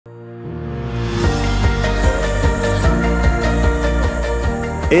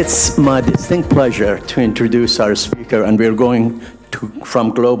It's my distinct pleasure to introduce our speaker, and we're going from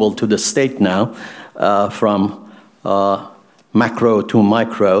global to the state now, from macro to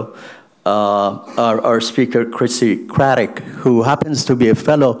micro. Our speaker, Christi Craddick, who happens to be a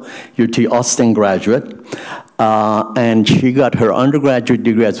fellow UT Austin graduate, and she got her undergraduate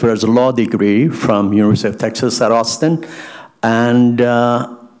degree as well as a law degree from University of Texas at Austin, and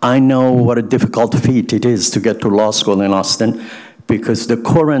I know what a difficult feat it is to get to law school in Austin, because the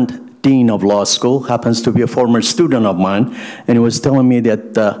current dean of law school happens to be a former student of mine, and he was telling me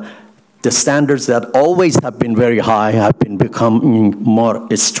that the standards that always have been very high have been becoming more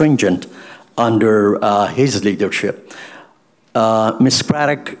stringent under his leadership. Ms.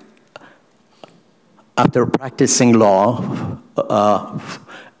 Craddick, after practicing law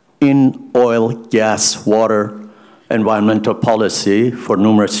in oil, gas, water, environmental policy for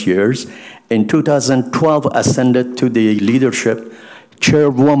numerous years, in 2012 ascended to the leadership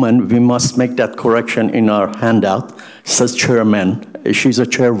chairwoman. We must make that correction in our handout. It says chairman. She's a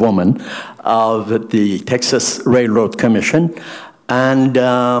chairwoman of the Texas Railroad Commission, and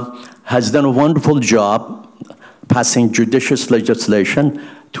has done a wonderful job passing judicious legislation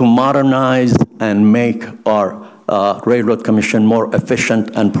to modernize and make our Railroad Commission more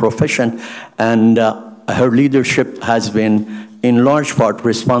efficient and proficient. And her leadership has been in large part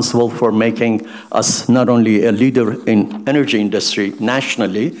responsible for making us not only a leader in energy industry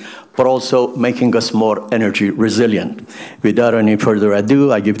nationally, but also making us more energy resilient. Without any further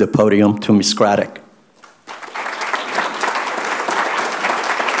ado, I give the podium to Ms. Craddick.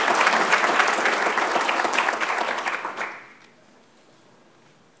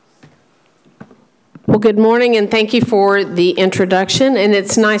 Well, good morning, and thank you for the introduction. And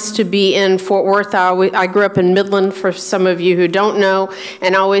it's nice to be in Fort Worth. I grew up in Midland, for some of you who don't know,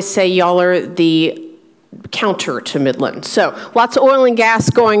 and I always say y'all are the counter to Midland. So lots of oil and gas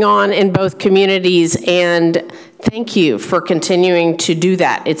going on in both communities, and thank you for continuing to do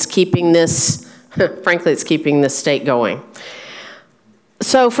that. It's keeping this, frankly, it's keeping this state going.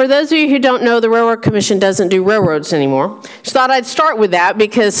 So for those of you who don't know, the Railroad Commission doesn't do railroads anymore. Just thought I'd start with that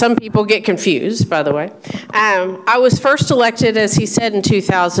because some people get confused, by the way. I was first elected, as he said, in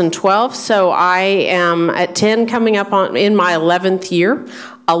 2012, so I am at 10 coming up on in my 11th year.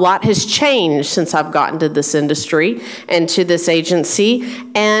 A lot has changed since I've gotten to this industry and to this agency,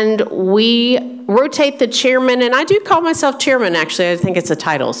 and we rotate the chairman, and I do call myself chairman, actually. I think it's a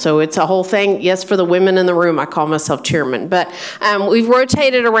title, so it's a whole thing. Yes, for the women in the room, I call myself chairman, but we've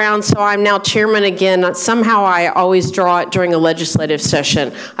rotated around, so I'm now chairman again. Somehow I always draw it during a legislative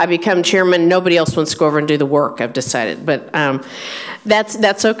session. I become chairman. Nobody else wants to go over and do the work, I've decided, but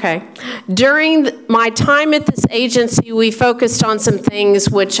that's okay. During my time at this agency, we focused on some things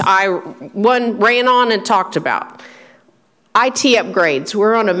which I ran on and talked about. IT upgrades.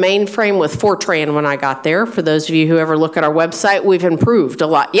 We're on a mainframe with Fortran when I got there. For those of you who ever look at our website, we've improved a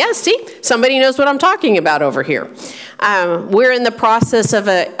lot. Yeah, see, somebody knows what I'm talking about over here. We're in the process of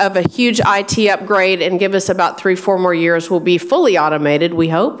a huge IT upgrade, and give us about 3-4 more years, we'll be fully automated, we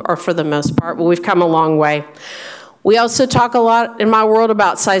hope, or for the most part, but we've come a long way. We also talk a lot in my world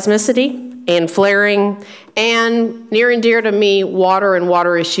about seismicity and flaring, and near and dear to me, water and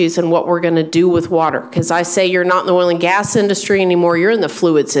water issues and what we're going to do with water. Because I say you're not in the oil and gas industry anymore, you're in the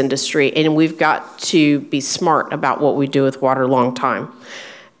fluids industry, and we've got to be smart about what we do with water long time.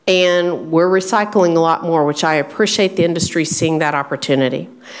 And we're recycling a lot more, which I appreciate the industry seeing that opportunity.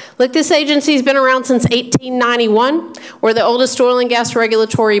 Look, this agency's been around since 1891. We're the oldest oil and gas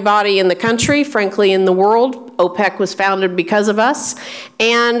regulatory body in the country, frankly, in the world. OPEC was founded because of us.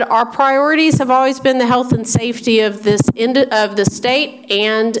 And our priorities have always been the health and safety of the state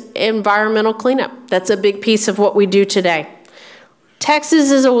and environmental cleanup. That's a big piece of what we do today.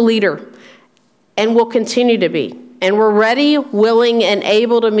 Texas is a leader and will continue to be. And we're ready, willing, and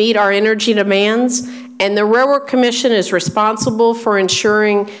able to meet our energy demands. And the Railroad Commission is responsible for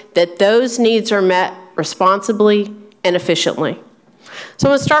ensuring that those needs are met responsibly and efficiently. So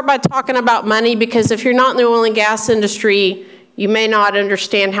I'm going to start by talking about money, because if you're not in the oil and gas industry, you may not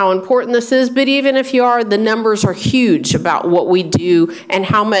understand how important this is, but even if you are, the numbers are huge about what we do and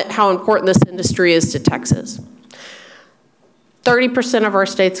how important this industry is to Texas. 30% of our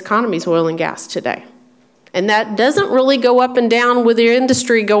state's economy is oil and gas today. And that doesn't really go up and down with the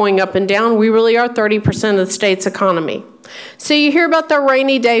industry going up and down. We really are 30% of the state's economy. So you hear about the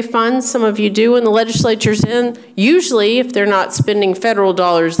rainy day funds. Some of you do, and the legislature's in. Usually, if they're not spending federal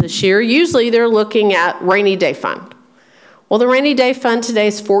dollars this year, usually they're looking at rainy day fund. Well, the rainy day fund today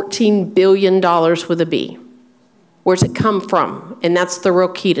is $14 billion with a B. Where's it come from? And that's the real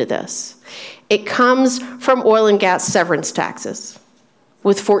key to this. It comes from oil and gas severance taxes.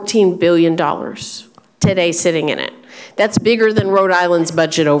 with $14 billion today sitting in it. That's bigger than Rhode Island's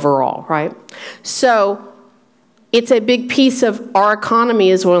budget overall, right? So it's a big piece of our economy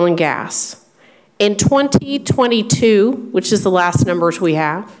is oil and gas. In 2022, which is the last numbers we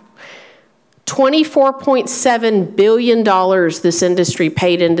have, $24.7 billion this industry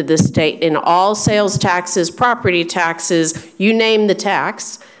paid into the state in all sales taxes, property taxes, you name the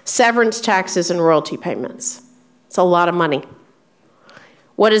tax, severance taxes, and royalty payments. It's a lot of money.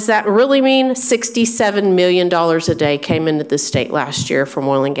 What does that really mean? $67 million a day came into the state last year from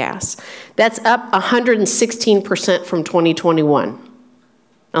oil and gas. That's up 116% from 2021.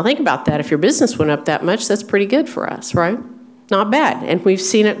 Now think about that. If your business went up that much, that's pretty good for us, right? Not bad. And we've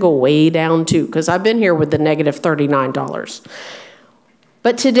seen it go way down too, because I've been here with the negative $39.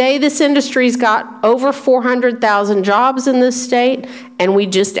 But today, this industry's got over 400,000 jobs in this state, and we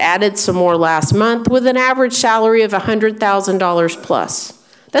just added some more last month with an average salary of $100,000 plus.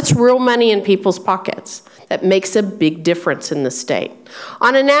 That's real money in people's pockets. That makes a big difference in the state.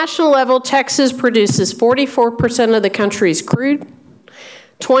 On a national level, Texas produces 44% of the country's crude,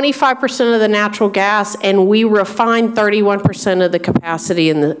 25% of the natural gas, and we refine 31% of the capacity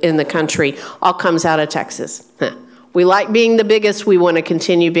in the country. All comes out of Texas. We like being the biggest. We want to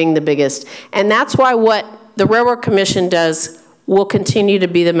continue being the biggest. And that's why what the Railroad Commission does will continue to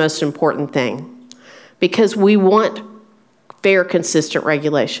be the most important thing, because we want fair, consistent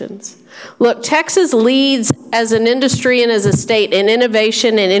regulations. Look, Texas leads as an industry and as a state in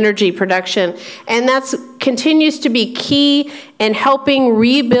innovation and energy production, and that continues to be key in helping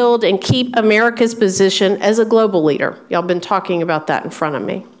rebuild and keep America's position as a global leader. Y'all been talking about that in front of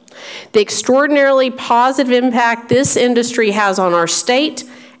me. The extraordinarily positive impact this industry has on our state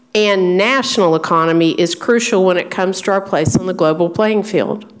and national economy is crucial when it comes to our place on the global playing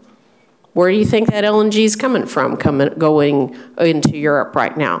field. Where do you think that LNG is coming from, going into Europe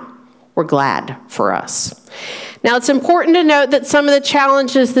right now? We're glad for us. Now, it's important to note that some of the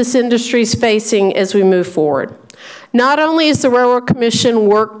challenges this industry is facing as we move forward. Not only has the Railroad Commission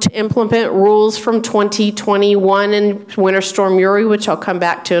worked to implement rules from 2021 and Winter Storm Uri, which I'll come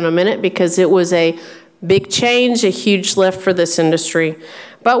back to in a minute because it was a big change, a huge lift for this industry.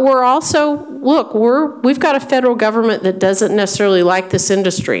 But we're also, look, we've got a federal government that doesn't necessarily like this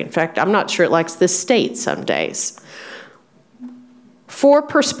industry. In fact, I'm not sure it likes this state some days. For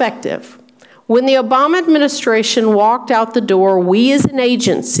perspective, when the Obama administration walked out the door, we as an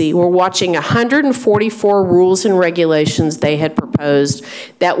agency were watching 144 rules and regulations they had proposed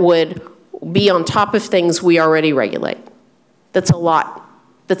that would be on top of things we already regulate. That's a lot.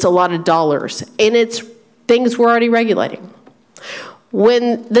 That's a lot of dollars. And it's things we're already regulating.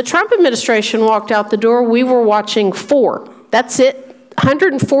 When the Trump administration walked out the door, we were watching 4. That's it.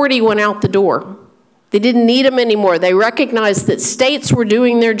 140 went out the door. They didn't need them anymore. They recognized that states were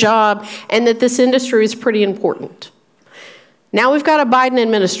doing their job and that this industry is pretty important. Now we've got a Biden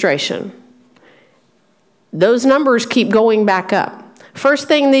administration. Those numbers keep going back up. First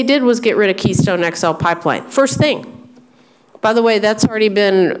thing they did was get rid of Keystone XL pipeline. First thing. By the way, that's already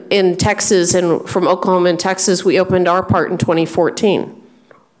been in Texas, and from Oklahoma and Texas, we opened our part in 2014.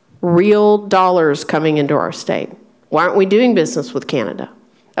 Real dollars coming into our state. Why aren't we doing business with Canada?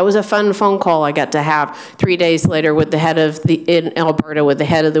 That was a fun phone call I got to have 3 days later with the head of in Alberta, with the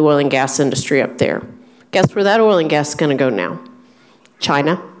head of the oil and gas industry up there. Guess where that oil and gas is going to go now?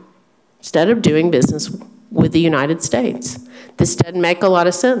 China, instead of doing business with the United States. This doesn't make a lot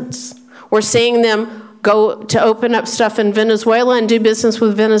of sense. We're seeing them go to open up stuff in Venezuela and do business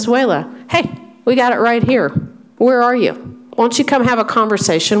with Venezuela. Hey, we got it right here. Where are you? Why don't you come have a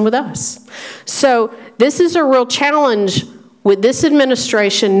conversation with us? So this is a real challenge with this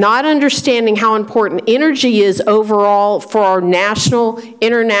administration not understanding how important energy is overall for our national,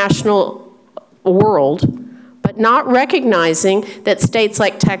 international world, but not recognizing that states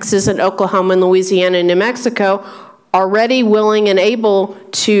like Texas and Oklahoma and Louisiana and New Mexico are ready, willing, and able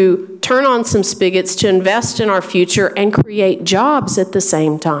to turn on some spigots to invest in our future and create jobs at the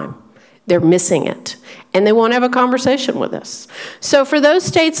same time. They're missing it, and they won't have a conversation with us. So for those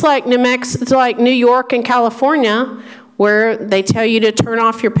states like New York and California, where they tell you to turn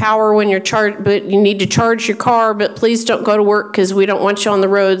off your power when you're charged, but you need to charge your car, but please don't go to work because we don't want you on the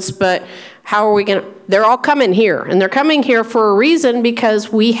roads, but how are we going to? They're all coming here, and they're coming here for a reason,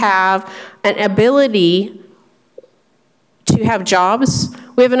 because we have an ability to have jobs.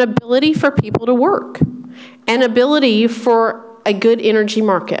 We have an ability for people to work, an ability for a good energy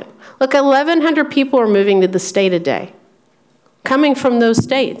market. Look, 1,100 people are moving to the state a day, coming from those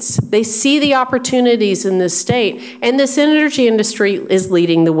states. They see the opportunities in this state, and this energy industry is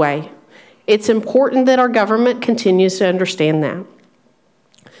leading the way. It's important that our government continues to understand that.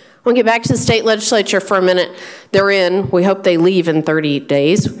 We'll get back to the state legislature for a minute. They're in. We hope they leave in 30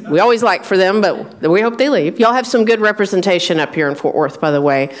 days. We always like for them, but we hope they leave. Y'all have some good representation up here in Fort Worth, by the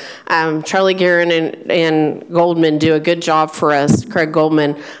way. Charlie Guerin and Goldman do a good job for us. Craig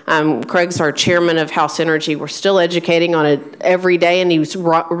Goldman. Craig's our chairman of House Energy. We're still educating on it every day, and he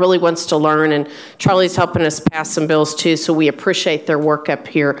really wants to learn. And Charlie's helping us pass some bills, too, so we appreciate their work up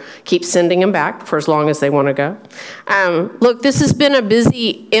here. Keep sending them back for as long as they want to go. Look, this has been a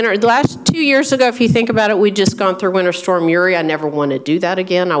busy the last 2 years ago, if you think about it, we just gone through Winter Storm Uri. I never want to do that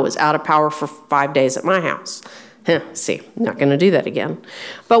again. I was out of power for 5 days at my house. See, not going to do that again.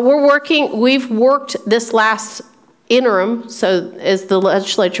 But we've worked this last interim, so as the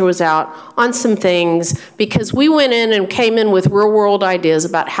legislature was out, on some things because we went in and came in with real world ideas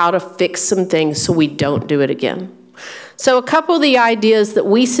about how to fix some things so we don't do it again. So a couple of the ideas that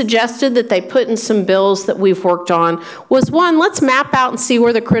we suggested that they put in some bills that we've worked on was, one, let's map out and see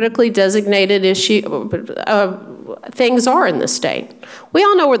where the critically designated things are in the state. We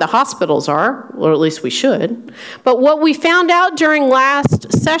all know where the hospitals are, or at least we should. But what we found out during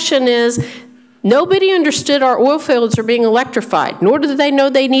last session is nobody understood our oil fields are being electrified, nor did they know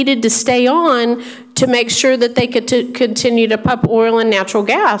they needed to stay on to make sure that they could continue to pump oil and natural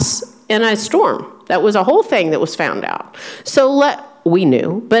gas in a storm. That was a whole thing that was found out. So we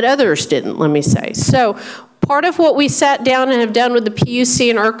knew, but others didn't, let me say. So part of what we sat down and have done with the PUC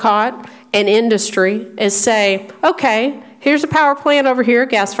and ERCOT and industry is say, okay, here's a power plant over here,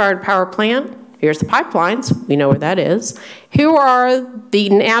 gas-fired power plant. Here's the pipelines. We know where that is. Here are the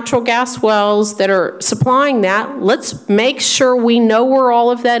natural gas wells that are supplying that. Let's make sure we know where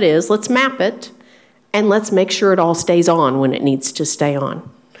all of that is. Let's map it, and let's make sure it all stays on when it needs to stay on.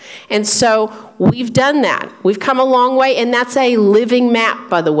 And so we've done that. We've come a long way, and that's a living map,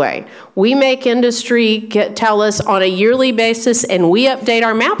 by the way. We make industry tell us on a yearly basis, and we update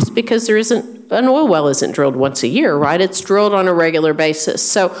our maps because an oil well isn't drilled once a year, right? It's drilled on a regular basis.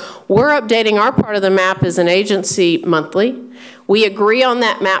 So we're updating our part of the map as an agency monthly. We agree on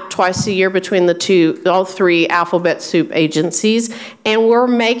that map twice a year between all three alphabet soup agencies, and we're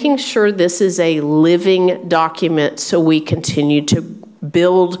making sure this is a living document so we continue to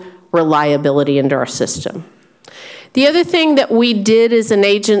build reliability into our system. The other thing that we did as an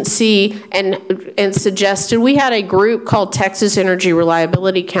agency and suggested, we had a group called Texas Energy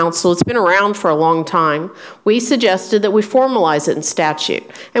Reliability Council. It's been around for a long time. We suggested that we formalize it in statute.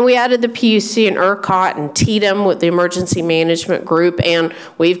 And we added the PUC and ERCOT and TDM with the Emergency Management Group, and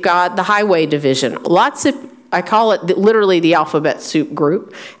we've got the Highway Division. Lots of I call it literally the alphabet soup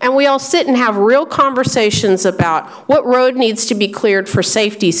group. And we all sit and have real conversations about what road needs to be cleared for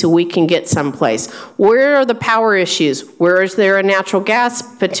safety so we can get someplace. Where are the power issues? Where is there a natural gas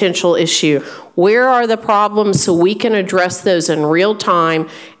potential issue? Where are the problems so we can address those in real time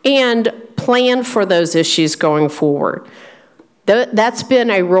and plan for those issues going forward? That's been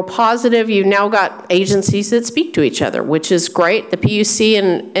a real positive. You've now got agencies that speak to each other, which is great. The PUC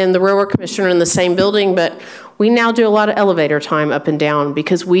and the Railroad Commissioner are in the same building, but we now do a lot of elevator time up and down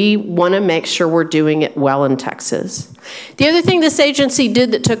because we want to make sure we're doing it well in Texas. The other thing this agency did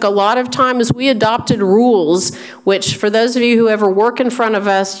that took a lot of time is we adopted rules, which for those of you who ever work in front of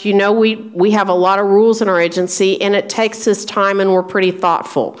us, you know we have a lot of rules in our agency, and it takes us time, and we're pretty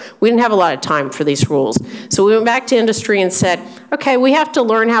thoughtful. We didn't have a lot of time for these rules. So we went back to industry and said, okay, we have to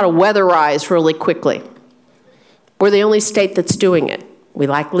learn how to weatherize really quickly. We're the only state that's doing it. We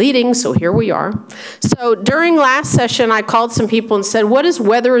like leading, so here we are. So during last session, I called some people and said, what does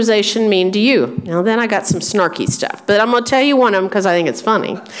weatherization mean to you? Now then I got some snarky stuff, but I'm going to tell you one of them because I think it's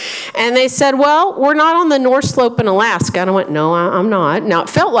funny. And they said, well, we're not on the North Slope in Alaska. And I went, no, I'm not. Now it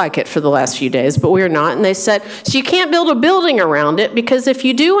felt like it for the last few days, but we're not. And they said, so you can't build a building around it because if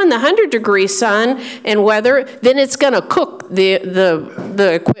you do in the 100-degree sun and weather, then it's going to cook the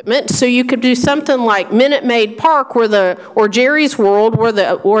equipment. So you could do something like Minute Maid Park or Jerry's World where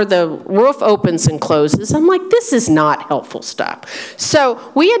the roof opens and closes. I'm like, this is not helpful stuff.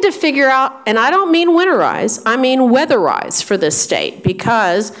 So we had to figure out, and I don't mean winterize, I mean weatherize for this state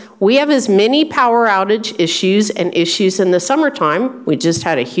because we have as many power outage issues and issues in the summertime, we just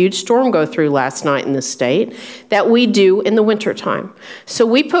had a huge storm go through last night in the state, that we do in the wintertime. So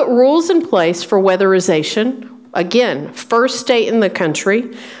we put rules in place for weatherization. Again, first state in the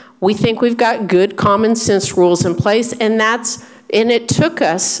country. We think we've got good common sense rules in place, and it took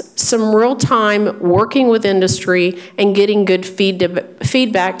us some real time working with industry and getting good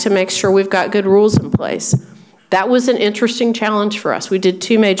feedback to make sure we've got good rules in place. That was an interesting challenge for us. We did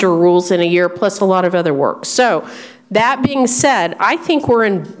 2 major rules in a year plus a lot of other work. So that being said, I think we're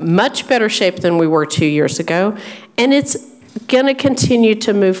in much better shape than we were 2 years ago, and it's going to continue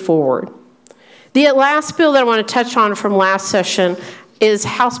to move forward. The last bill that I want to touch on from last session is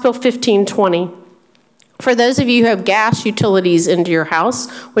House Bill 1520. For those of you who have gas utilities into your house,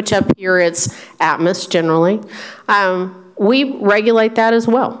 which up here it's Atmos generally, we regulate that as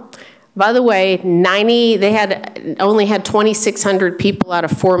well. By the way, they only had 2,600 people out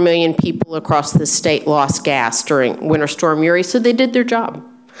of 4 million people across the state lost gas during Winter Storm Uri, so they did their job.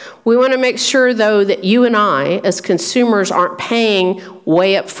 We want to make sure, though, that you and I, as consumers, aren't paying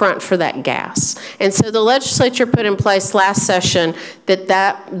way up front for that gas. And so the legislature put in place last session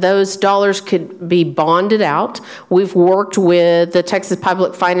that those dollars could be bonded out. We've worked with the Texas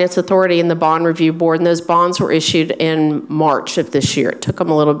Public Finance Authority and the Bond Review Board, and those bonds were issued in March of this year. It took them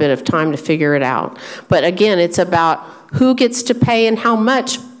a little bit of time to figure it out. But again, it's about who gets to pay and how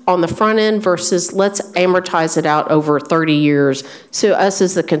much on the front end versus let's amortize it out over 30 years so us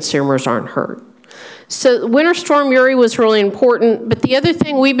as the consumers aren't hurt. So Winter Storm Uri was really important, but the other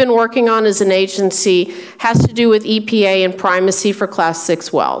thing we've been working on as an agency has to do with EPA and primacy for Class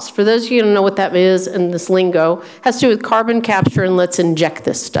 6 wells. For those of you who don't know what that is in this lingo, has to do with carbon capture and let's inject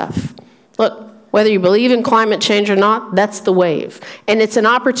this stuff. Look, whether you believe in climate change or not, that's the wave. And it's an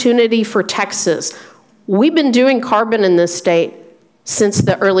opportunity for Texas. We've been doing carbon in this state since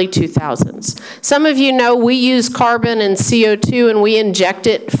the early 2000s. Some of you know we use carbon and CO2 and we inject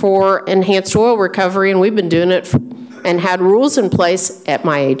it for enhanced oil recovery, and we've been doing it and had rules in place at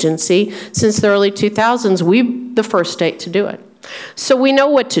my agency since the early 2000s. We're the first state to do it. So we know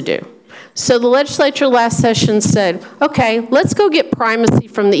what to do. So the legislature last session said, okay, let's go get primacy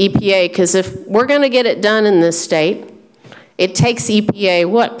from the EPA, because if we're going to get it done in this state, it takes EPA,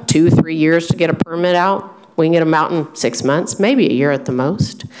 what, 2-3 years to get a permit out? We can get them out in 6 months, maybe a year at the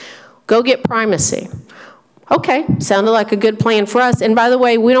most. Go get primacy. Okay, sounded like a good plan for us. And by the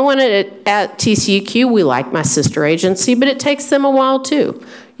way, we don't want it at TCUQ. We like my sister agency, but it takes them a while too.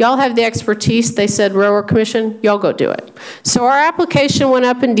 Y'all have the expertise. They said, Railroad Commission, y'all go do it. So our application went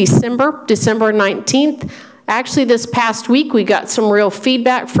up in December 19th. Actually, this past week, we got some real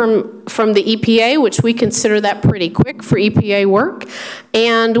feedback from the EPA, which we consider that pretty quick for EPA work.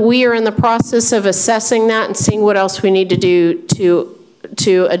 And we are in the process of assessing that and seeing what else we need to do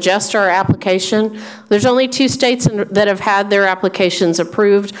to adjust our application. There's only 2 states that have had their applications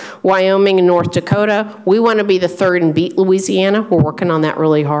approved, Wyoming and North Dakota. We want to be the 3rd and beat Louisiana. We're working on that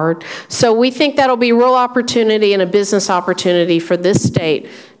really hard. So we think that'll be a real opportunity and a business opportunity for this state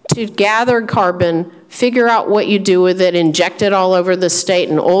to gather carbon, figure out what you do with it, inject it all over the state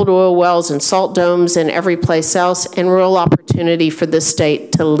in old oil wells and salt domes and every place else, and real opportunity for this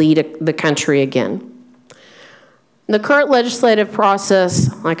state to lead the country again. The current legislative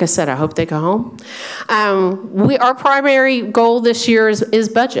process, like I said, I hope they go home. Our primary goal this year is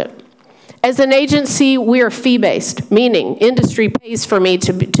budget. As an agency, we are fee-based, meaning industry pays for me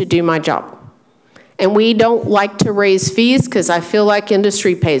to do my job. And we don't like to raise fees because I feel like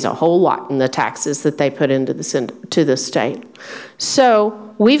industry pays a whole lot in the taxes that they put into the state.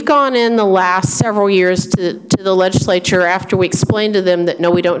 So we've gone in the last several years to the legislature after we explained to them that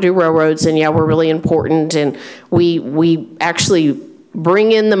no, we don't do railroads, and yeah, we're really important, and we actually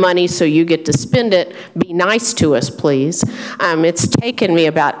bring in the money so you get to spend it. Be nice to us, please. It's taken me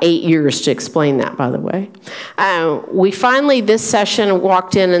about 8 years to explain that, by the way. We finally, this session,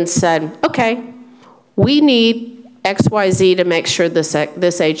 walked in and said, okay, we need XYZ to make sure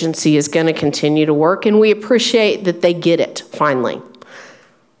this agency is going to continue to work, and we appreciate that they get it, finally.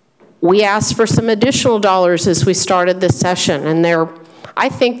 We asked for some additional dollars as we started this session, and I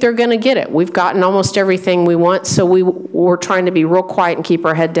think they're going to get it. We've gotten almost everything we want, so we're trying to be real quiet and keep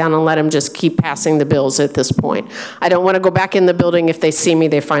our head down and let them just keep passing the bills at this point. I don't want to go back in the building. If they see me,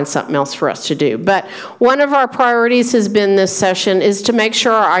 they find something else for us to do. But one of our priorities has been this session is to make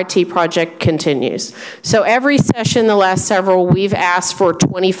sure our IT project continues. So every session, the last several, we've asked for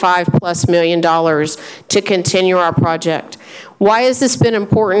 $25+ million to continue our project. Why has this been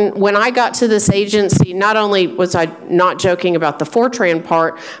important? When I got to this agency, not only was I not joking about the Fortran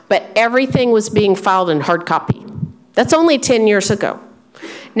part, but everything was being filed in hard copy. That's only 10 years ago.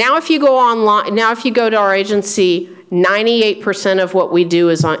 Now if you go online, now if you go to our agency, 98% of what we do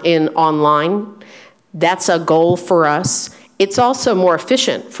is online. That's a goal for us. It's also more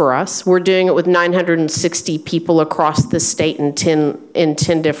efficient for us. We're doing it with 960 people across the state in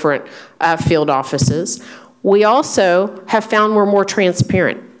 10 different field offices. We also have found we're more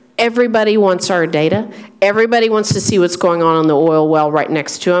transparent. Everybody wants our data. Everybody wants to see what's going on the oil well right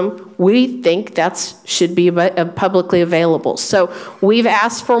next to them. we think that should be publicly available. So we've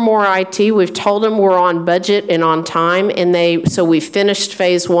asked for more IT. We've told them we're on budget and on time, and so we finished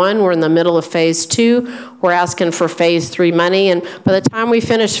phase 1. We're in the middle of phase 2. We're asking for phase 3 money, and by the time we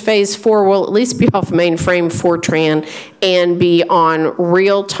finish phase 4, we'll at least be off mainframe Fortran and be on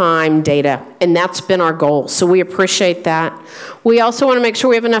real-time data, and that's been our goal. So we appreciate that. We also want to make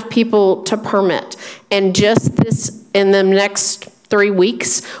sure we have enough people to permit, and just this in the next 3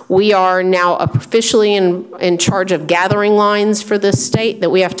 weeks, we are now officially in charge of gathering lines for this state that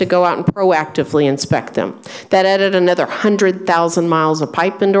we have to go out and proactively inspect them. That added another 100,000 miles of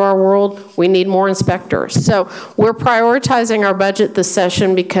pipe into our world. We need more inspectors. So we're prioritizing our budget this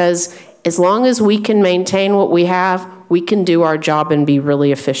session because as long as we can maintain what we have, we can do our job and be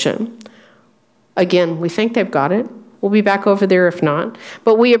really efficient. Again, we think they've got it. We'll be back over there if not.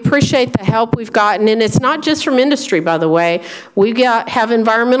 But we appreciate the help we've gotten, and it's not just from industry, by the way. We have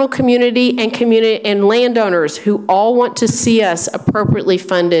environmental community and landowners who all want to see us appropriately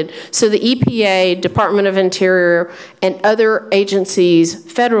funded. So the EPA, Department of Interior, and other agencies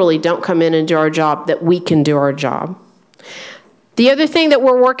federally don't come in and do our job, that we can do our job. The other thing that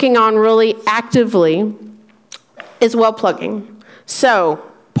we're working on really actively is well plugging. So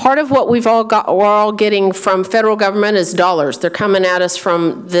part of what we're all getting from federal government is dollars. They're coming at us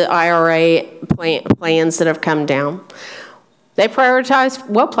from the IRA plans that have come down. They prioritize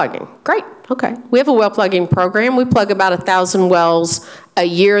well plugging. Great, okay. We have a well plugging program. We plug about 1,000 wells a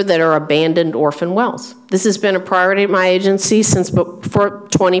year that are abandoned orphan wells. This has been a priority at my agency for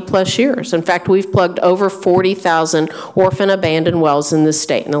 20 plus years. In fact, we've plugged over 40,000 orphan abandoned wells in this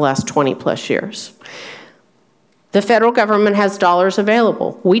state in the last 20 plus years. The federal government has dollars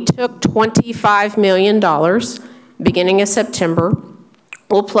available. We took $25 million beginning of September.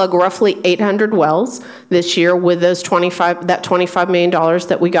 We'll plug roughly 800 wells this year with that $25 million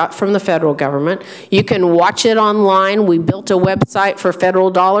that we got from the federal government. You can watch it online. We built a website for federal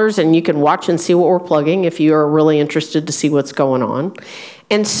dollars, and you can watch and see what we're plugging if you are really interested to see what's going on.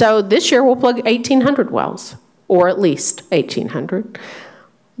 And so this year we'll plug 1,800 wells, or at least 1,800.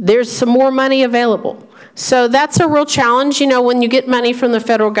 There's some more money available. So that's a real challenge. You know, when you get money from the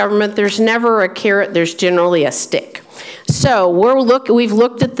federal government, there's never a carrot, there's generally a stick. So we've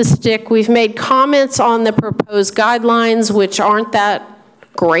looked at the stick. We've made comments on the proposed guidelines, which aren't that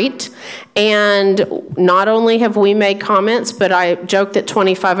great. And not only have we made comments, but I joke that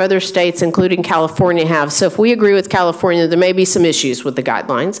 25 other states, including California, have. So if we agree with California, there may be some issues with the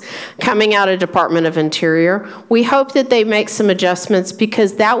guidelines coming out of Department of Interior. We hope that they make some adjustments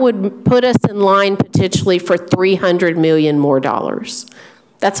because that would put us in line potentially for $300 million more dollars.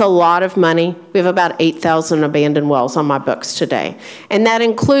 That's a lot of money. We have about 8,000 abandoned wells on my books today. And that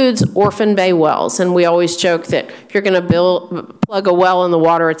includes orphan bay wells. And we always joke that if you're going to plug a well in the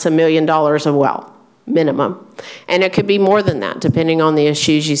water, it's $1 million a well, minimum. And it could be more than that, depending on the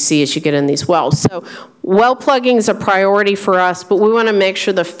issues you see as you get in these wells. So well plugging is a priority for us, but we want to make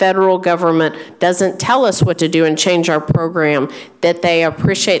sure the federal government doesn't tell us what to do and change our program, that they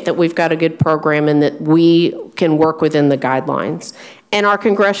appreciate that we've got a good program and that we can work within the guidelines. And our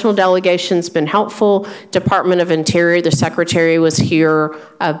congressional delegation's been helpful. Department of Interior, the secretary was here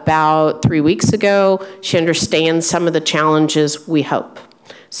about 3 weeks ago. She understands some of the challenges, we hope.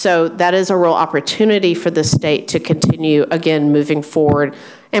 So that is a real opportunity for the state to continue, again, moving forward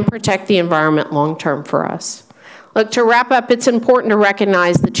and protect the environment long-term for us. Look, to wrap up, it's important to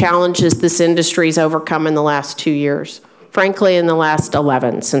recognize the challenges this industry's overcome in the last 2 years. Frankly, in the last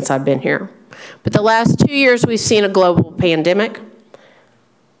 11 since I've been here. But the last 2 years, we've seen a global pandemic,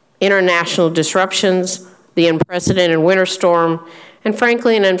 international disruptions, the unprecedented winter storm, and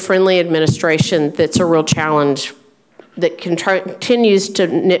frankly, an unfriendly administration that's a real challenge that continues to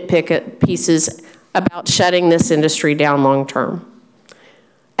nitpick at pieces about shutting this industry down long term.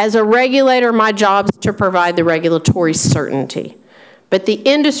 As a regulator, my job is to provide the regulatory certainty, but the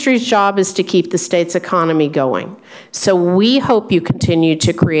industry's job is to keep the state's economy going. So we hope you continue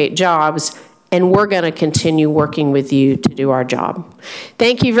to create jobs, and we're going to continue working with you to do our job.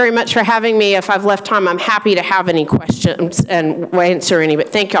 Thank you very much for having me. If I've left time, I'm happy to have any questions and answer any, but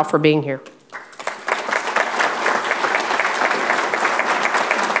thank y'all for being here.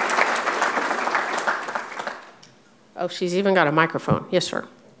 Oh, she's even got a microphone. Yes, sir.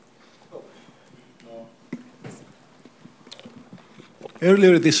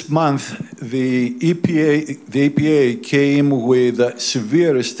 Earlier this month, the EPA came with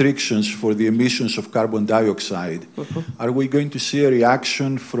severe restrictions for the emissions of carbon dioxide. Mm-hmm. Are we going to see a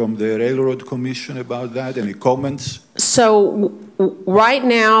reaction from the Railroad Commission about that? Any comments? So right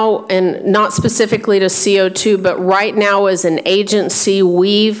now, and not specifically to CO2, but right now as an agency,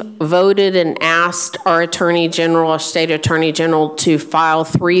 we've voted and asked our Attorney General, our State Attorney General, to file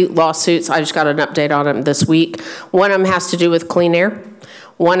 3 lawsuits. I just got an update on them this week. One of them has to do with clean air.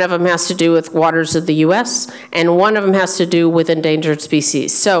 One of them has to do with waters of the U.S., and one of them has to do with endangered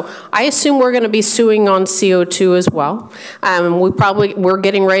species. So I assume we're going to be suing on CO2 as well. We're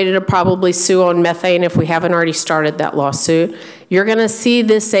getting ready to probably sue on methane if we haven't already started that lawsuit. You're going to see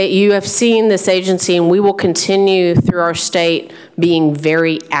this, you have seen this agency, and we will continue through our state being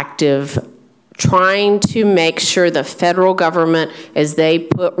very active, trying to make sure the federal government, as they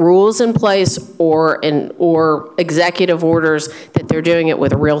put rules in place or executive orders, that they're doing it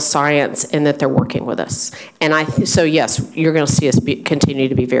with real science and that they're working with us. And so yes, you're going to see us continue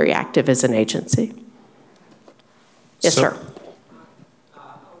to be very active as an agency. Yes, sir.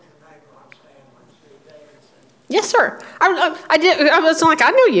 Yes, sir. I was like,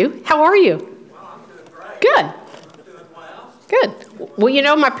 I know you. How are you? Well, I'm doing great. Good. I'm doing well. Good. Well, you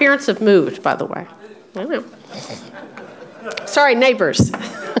know, my parents have moved, by the way. I know. Sorry, neighbors.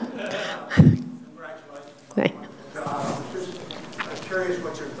 Congratulations. Hey. I'm curious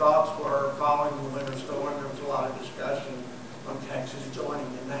what your thoughts were following the winter storm. There was a lot of discussion on Texas joining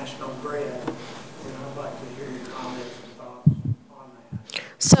the national grid. I'd like to hear your comments and thoughts on that.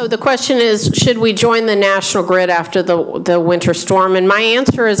 So the question is, should we join the national grid after the winter storm? And my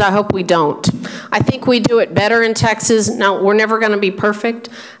answer is, I hope we don't. I think we do it better in Texas. Now, we're never going to be perfect.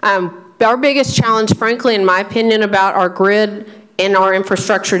 Our biggest challenge, frankly, in my opinion, about our grid and our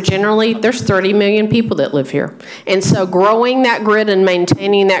infrastructure generally, there's 30 million people that live here. And so growing that grid and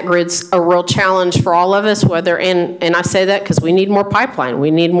maintaining that grid's a real challenge for all of us, whether, and I say that because we need more pipeline, we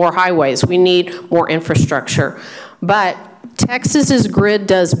need more highways, we need more infrastructure. But Texas's grid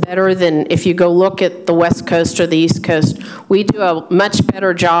does better than if you go look at the West Coast or the East Coast. We do a much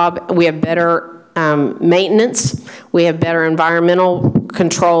better job. We have better maintenance, we have better environmental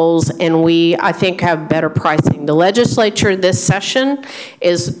controls, and we, I think, have better pricing. The legislature this session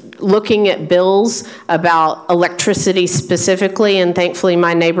is looking at bills about electricity specifically, and thankfully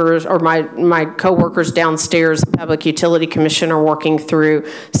my neighbors or my co-workers downstairs, Public Utility Commission, are working through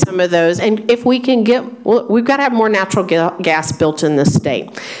some of those. And if we can get, well, we've got to have more natural gas built in this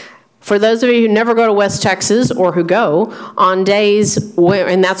state. For those of you who never go to West Texas or who go on days,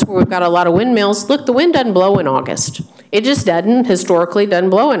 and that's where we've got a lot of windmills, look, the wind doesn't blow in August. It just historically doesn't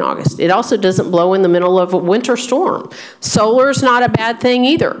blow in August. It also doesn't blow in the middle of a winter storm. Solar's not a bad thing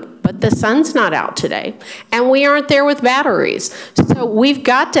either, but the sun's not out today. And we aren't there with batteries. So we've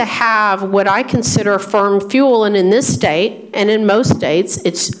got to have what I consider firm fuel, and in this state, and in most states,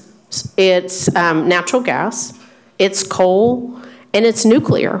 it's natural gas, it's coal, and it's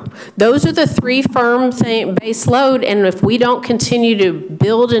nuclear. Those are the 3 firm base load, and if we don't continue to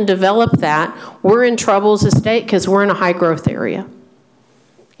build and develop that, we're in trouble as a state because we're in a high growth area.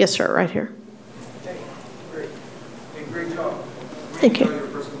 Yes, sir, right here. Great talk. Thank you. Your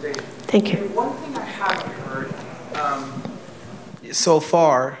presentation. Thank you. One thing I haven't heard so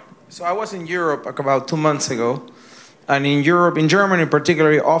far, so I was in Europe about 2 months ago, and in Europe, in Germany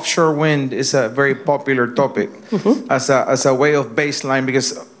particularly, offshore wind is a very popular topic as a way of baseline,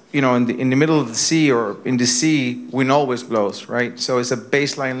 because in the middle of the sea or in the sea, wind always blows, right? So it's a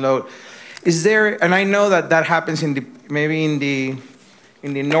baseline load. Is there, and I know that happens maybe in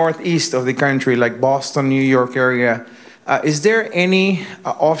the northeast of the country, like Boston, New York area. Is there any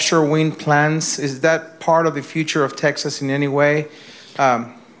offshore wind plans? Is that part of the future of Texas in any way?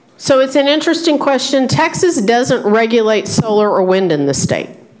 So it's an interesting question. Texas doesn't regulate solar or wind in the state.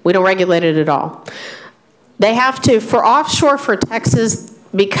 We don't regulate it at all. They have to, for offshore for Texas,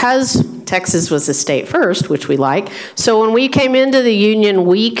 because Texas was a state first, which we like. So when we came into the union,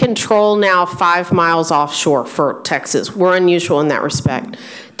 we control now 5 miles offshore for Texas. We're unusual in that respect.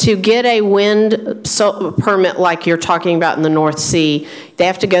 To get a wind permit like you're talking about in the North Sea, they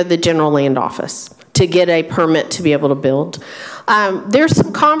have to go to the General Land Office to get a permit to be able to build. There's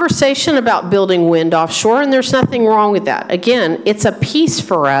some conversation about building wind offshore, and there's nothing wrong with that. Again, it's a piece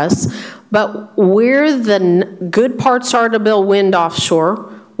for us, but where the good parts are to build wind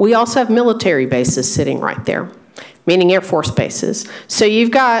offshore, we also have military bases sitting right there, meaning Air Force bases. So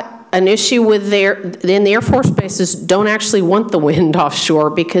you've got an issue with the Air Force bases don't actually want the wind offshore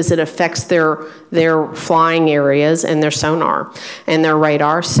because it affects their flying areas and their sonar and their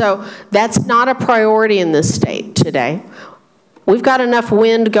radar. So that's not a priority in this state today. We've got enough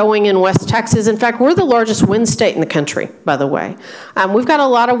wind going in West Texas. In fact, we're the largest wind state in the country, by the way. We've got a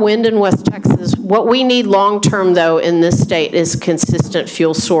lot of wind in West Texas. What we need long-term, though, in this state is consistent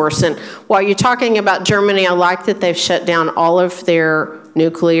fuel source. And while you're talking about Germany, I like that they've shut down all of their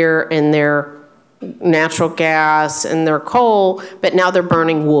nuclear and their natural gas and their coal, but now they're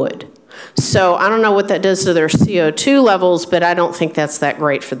burning wood. So I don't know what that does to their CO2 levels, but I don't think that's that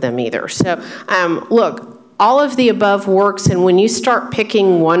great for them either. So look, all of the above works, and when you start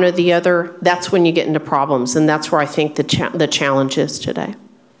picking one or the other, that's when you get into problems, and that's where I think the challenge is today.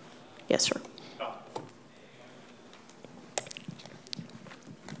 Yes, sir.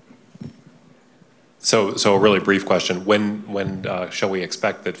 So a really brief question. When shall we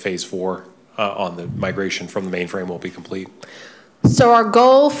expect that phase 4 on the migration from the mainframe will be complete? So our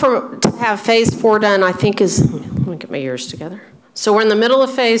goal to have phase 4 done, I think, is, let me get my years together. So we're in the middle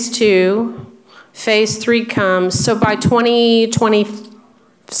of phase 2. Phase 3 comes, so by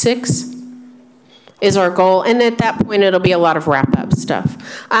 2026 is our goal, and at that point it'll be a lot of wrap-up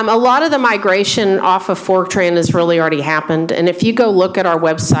stuff. A lot of the migration off of Fortran has really already happened, and if you go look at our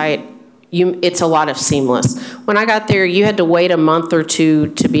website, it's a lot of seamless. When I got there, you had to wait a month or two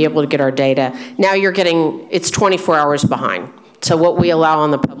to be able to get our data. Now it's 24 hours behind. So what we allow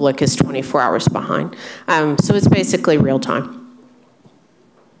on the public is 24 hours behind. So it's basically real time.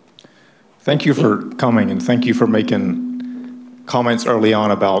 Thank you for coming, and thank you for making comments early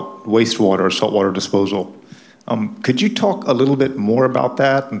on about wastewater, saltwater disposal. Could you talk a little bit more about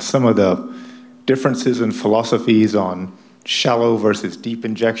that and some of the differences in philosophies on shallow versus deep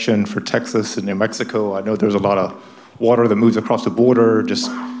injection for Texas and New Mexico? I know there's a lot of water that moves across the border. Just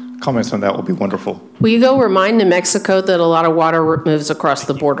comments on that would be wonderful. Will you go remind New Mexico that a lot of water moves across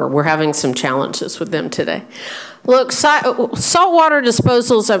the border? We're having some challenges with them today. Look, saltwater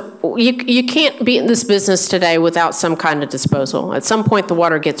disposals, you can't be in this business today without some kind of disposal. At some point, the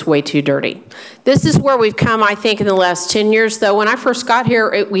water gets way too dirty. This is where we've come, I think, in the last 10 years, though. When I first got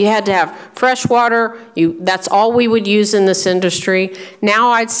here, we had to have fresh water. That's all we would use in this industry. Now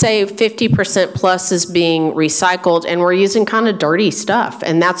I'd say 50% plus is being recycled, and we're using kind of dirty stuff.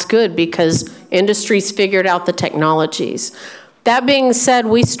 And that's good because industry's figured out the technologies. That being said,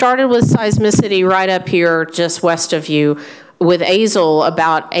 we started with seismicity right up here just west of you with AZEL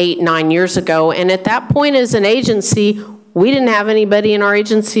about 8-9 years ago. And at that point as an agency, we didn't have anybody in our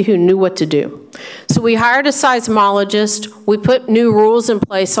agency who knew what to do. So we hired a seismologist. We put new rules in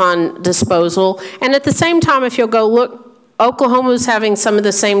place on disposal. And at the same time, if you'll go look, Oklahoma's having some of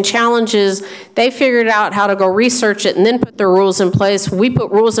the same challenges. They figured out how to go research it and then put their rules in place. We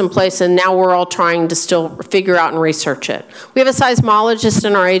put rules in place, and now we're all trying to still figure out and research it. We have a seismologist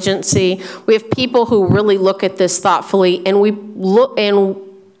in our agency. We have people who really look at this thoughtfully, and we've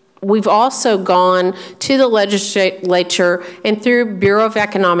also gone to the legislature, and through Bureau of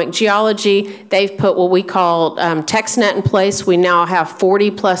Economic Geology, they've put what we call TexNet in place. We now have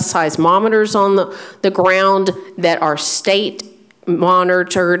 40+ seismometers on the ground that are state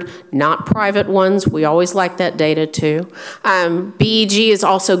monitored, not private ones. We always like that data too. BEG is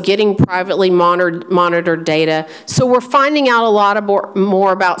also getting privately monitored data. So we're finding out a lot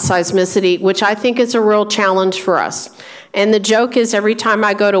more about seismicity, which I think is a real challenge for us. And the joke is every time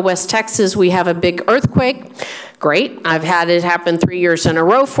I go to West Texas, we have a big earthquake. Great. I've had it happen 3 years in a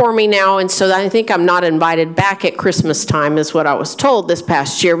row for me now, and so I think I'm not invited back at Christmas time is what I was told this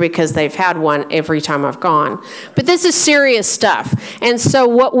past year because they've had one every time I've gone. But this is serious stuff. And so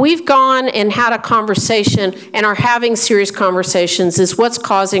what we've gone and had a conversation and are having serious conversations is what's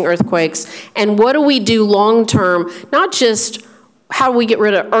causing earthquakes and what do we do long term, not just how do we get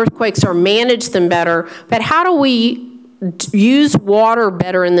rid of earthquakes or manage them better, but how do we use water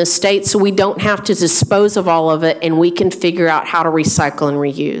better in this state so we don't have to dispose of all of it and we can figure out how to recycle and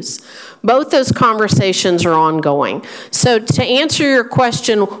reuse. Both those conversations are ongoing. So to answer your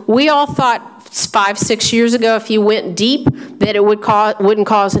question, we all thought 5-6 years ago if you went deep that it wouldn't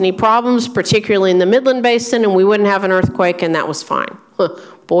cause any problems, particularly in the Midland Basin, and we wouldn't have an earthquake, and that was fine.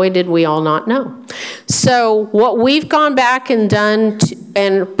 Boy, did we all not know. So what we've gone back and done,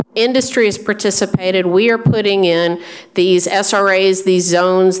 and industry has participated, we are putting in these SRAs, these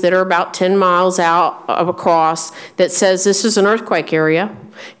zones that are about 10 miles out across that says this is an earthquake area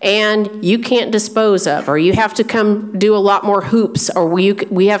and you can't dispose of, or you have to come do a lot more hoops, or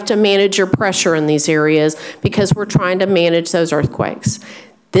we have to manage your pressure in these areas because we're trying to manage those earthquakes.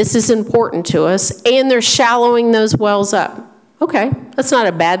 This is important to us, and they're shallowing those wells up. Okay, that's not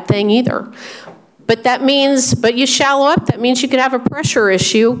a bad thing either. But that means, but you shallow up, that means you could have a pressure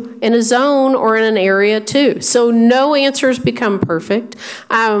issue in a zone or in an area too. So no answers become perfect.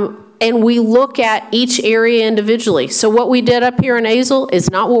 and we look at each area individually. So what we did up here in Azle is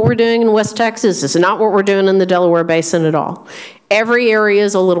not what we're doing in West Texas. It's not what we're doing in the Delaware Basin at all. Every area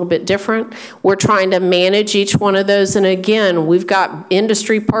is a little bit different. We're trying to manage each one of those. And again, we've got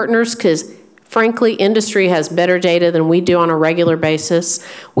industry partners because frankly, industry has better data than we do on a regular basis.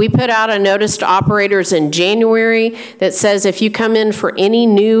 We put out a notice to operators in January that says if you come in for any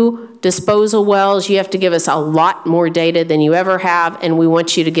new disposal wells, you have to give us a lot more data than you ever have, and we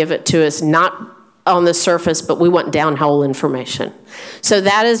want you to give it to us not on the surface, but we want downhole information. So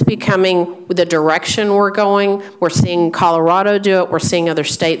that is becoming the direction we're going. We're seeing Colorado do it. We're seeing other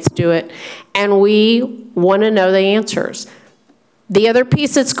states do it. And we want to know the answers. The other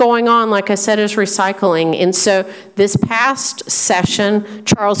piece that's going on, like I said, is recycling. And so this past session,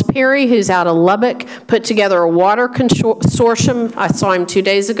 Charles Perry, who's out of Lubbock, put together a water consortium. I saw him 2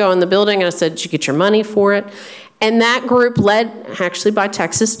 days ago in the building, and I said, did you get your money for it? And that group, led actually by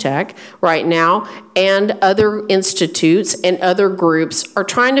Texas Tech right now, and other institutes and other groups, are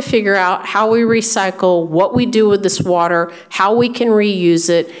trying to figure out how we recycle, what we do with this water, how we can reuse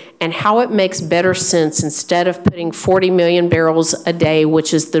it, and how it makes better sense instead of putting 40 million barrels a day,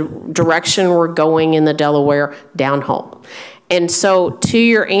 which is the direction we're going in the Delaware, downhole. And so to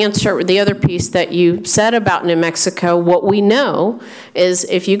your answer, the other piece that you said about New Mexico, what we know is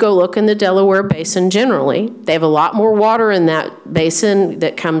if you go look in the Delaware Basin generally, they have a lot more water in that basin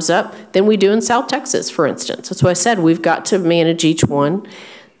that comes up than we do in South Texas, for instance. That's why I said we've got to manage each one.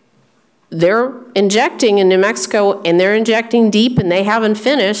 They're injecting in New Mexico, and they're injecting deep, and they haven't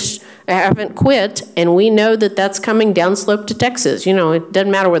finished, haven't quit, and we know that that's coming downslope to Texas. You know, it doesn't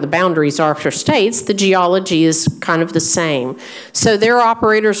matter where the boundaries are for states, the geology is kind of the same. So their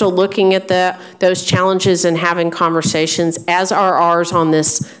operators are looking at those challenges and having conversations, as are ours on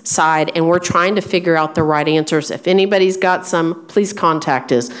this side, and we're trying to figure out the right answers. If anybody's got some, please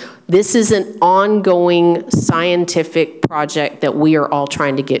contact us. This is an ongoing scientific project that we are all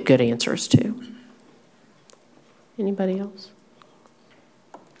trying to get good answers to. Anybody else?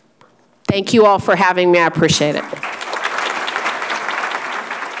 Thank you all for having me. I appreciate it.